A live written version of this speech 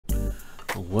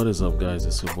What is up, guys?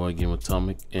 It's your boy Game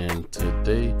Atomic, and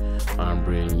today I'm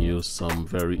bringing you some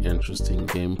very interesting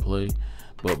gameplay.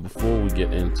 But before we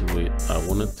get into it, I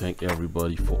want to thank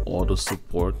everybody for all the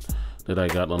support that I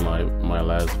got on my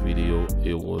last video.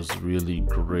 It was really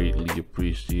greatly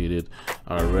appreciated.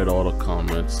 I read all the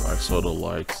comments, I saw the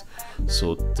likes,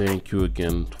 so thank you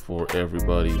again for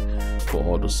everybody for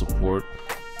all the support.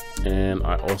 And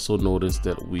I also noticed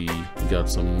that we got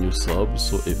some new subs,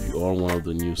 so if you are one of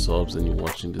the new subs and you're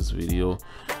watching this video,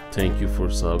 thank you for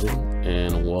subbing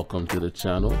and welcome to the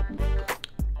channel.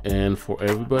 And for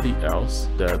everybody else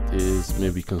that is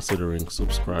maybe considering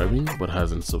subscribing but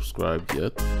hasn't subscribed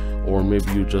yet, or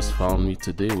maybe you just found me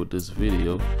today with this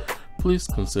video, please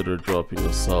consider dropping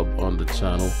a sub on the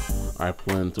channel. I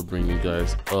plan to bring you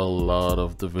guys a lot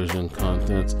of Division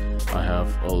content. I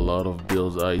have a lot of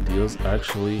build ideas.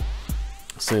 Actually,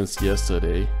 since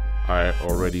yesterday, I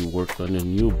already worked on a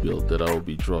new build that I will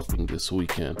be dropping this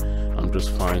weekend. I'm just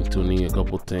fine tuning a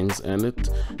couple things in it,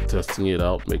 testing it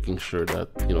out, making sure that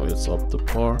it's up to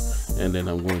par, and then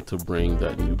I'm going to bring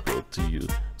that new build to you.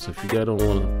 So if you guys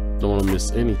don't want to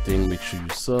miss anything, make sure you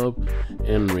sub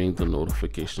and ring the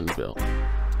notification bell.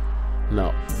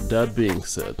 Now, that being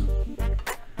said,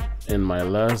 in my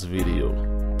last video,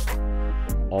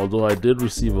 although I did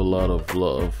receive a lot of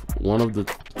love, one of the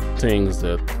things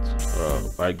that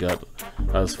I got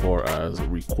as far as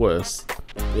requests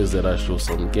is that I show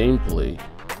some gameplay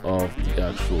of the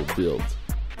actual build.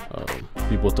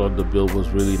 People thought the build was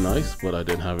really nice, but I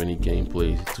didn't have any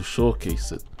gameplay to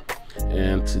showcase it.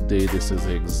 And today this is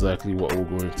exactly what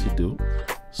we're going to do.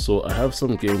 So I have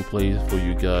some gameplay for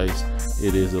you guys.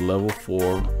 It is a level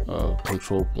 4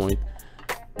 control point.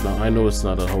 Now I know it's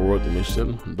not a heroic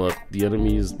mission, but the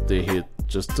enemies, they hit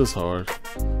just as hard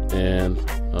and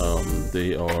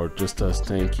they are just as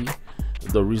tanky.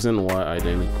 The reason why I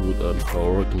didn't include a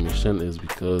heroic mission is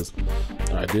because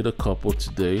I did a couple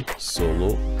today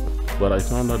solo, but I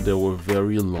found out they were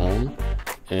very long,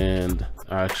 and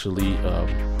actually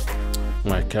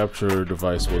my capture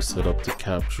device was set up to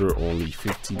capture only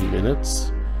 15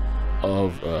 minutes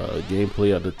of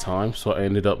gameplay at the time, so I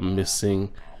ended up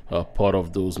missing part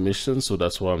of those missions. So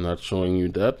that's why I'm not showing you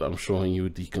that. I'm showing you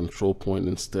the control point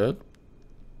instead.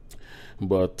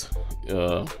 But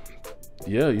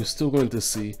yeah, you're still going to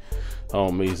see how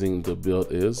amazing the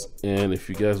build is. And if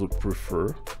you guys would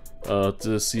prefer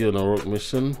to see an heroic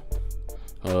mission,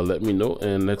 let me know,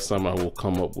 and next time I will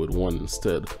come up with one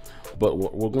instead. But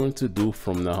what we're going to do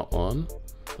from now on,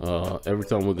 every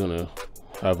time we're gonna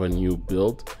have a new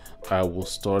build, I will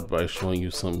start by showing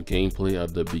you some gameplay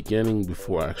at the beginning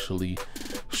before actually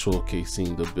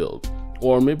showcasing the build.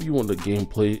 Or maybe you want the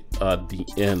gameplay at the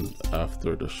end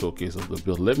after the showcase of the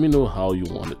build. Let me know how you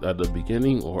want it, at the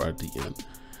beginning or at the end.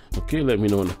 Okay, let me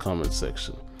know in the comment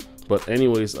section. But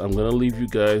anyways, I'm gonna leave you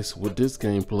guys with this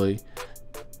gameplay.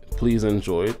 Please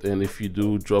enjoy it, and if you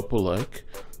do, drop a like,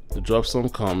 drop some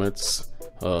comments.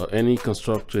 Any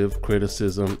constructive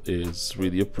criticism is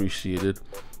really appreciated.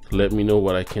 Let me know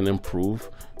what I can improve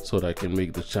so that I can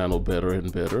make the channel better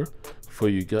and better for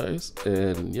you guys.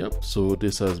 And yep, so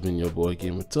this has been your boy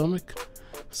Game Atomic,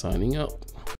 signing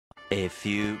out. A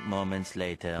few moments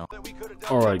later.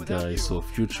 Alright guys, so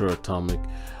Future Atomic,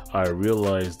 I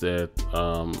realized that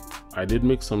I did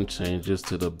make some changes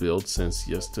to the build since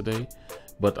yesterday,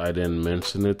 but I didn't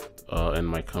mention it in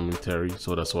my commentary,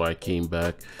 so that's why I came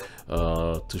back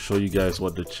to show you guys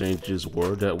what the changes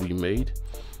were that we made.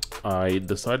 I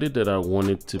decided that I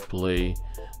wanted to play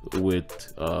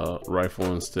with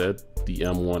rifle instead, the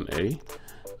M1A.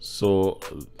 So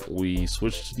we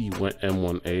switched to the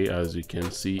M1A. As you can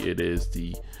see, it is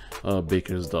the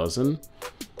Baker's Dozen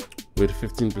with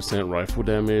 15% rifle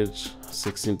damage,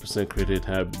 16% crit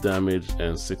hit damage,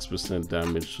 and 6%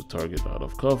 damage to target out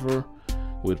of cover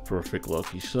with perfect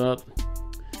lucky shot.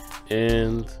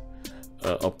 And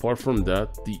apart from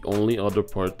that, the only other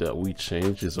part that we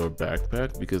changed is our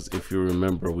backpack, because if you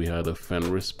remember, we had a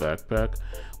Fenris backpack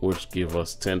which gave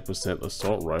us 10%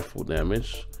 assault rifle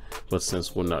damage, but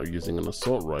since we're not using an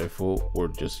assault rifle, we're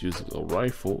just using a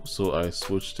rifle, so I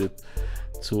switched it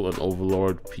to an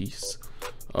Overlord piece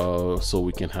so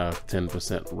we can have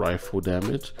 10% rifle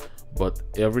damage. But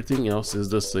everything else is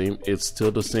the same. It's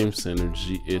still the same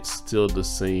synergy, it's still the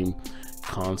same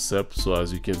concept. So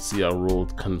as you can see, I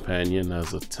rolled Companion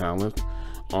as a talent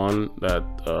on that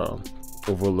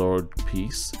Overlord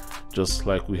piece, just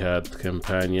like we had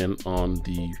Companion on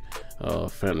the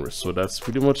Fenris. So that's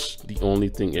pretty much the only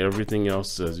thing. Everything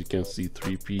else, as you can see,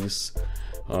 3-piece,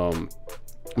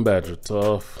 Badger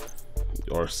Tough,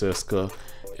 or Seska,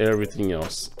 everything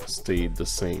else stayed the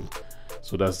same.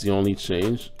 So that's the only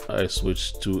change. I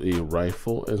switched to a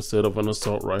rifle instead of an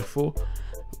assault rifle.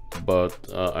 But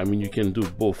I mean, you can do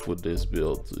both with this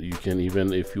build. You can,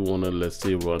 even if you want to, let's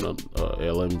say, run a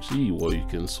LMG, well, you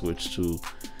can switch to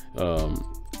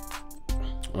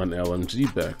an LMG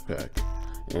backpack,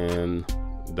 and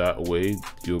that way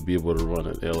you'll be able to run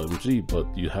an LMG.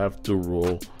 But you have to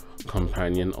roll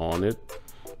companion on it,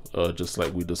 just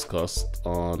like we discussed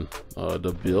on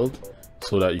the build,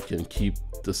 so that you can keep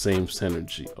the same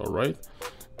synergy. All right,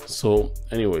 so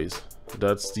anyways,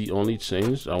 that's the only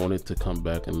change. I wanted to come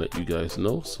back and let you guys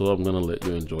know, so I'm gonna let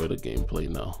you enjoy the gameplay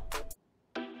now.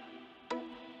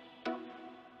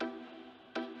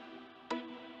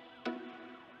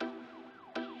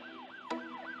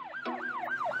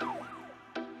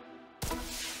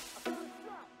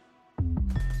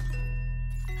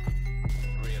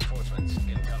 Reinforcements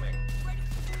incoming.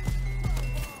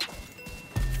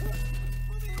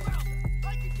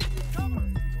 I can give you cover.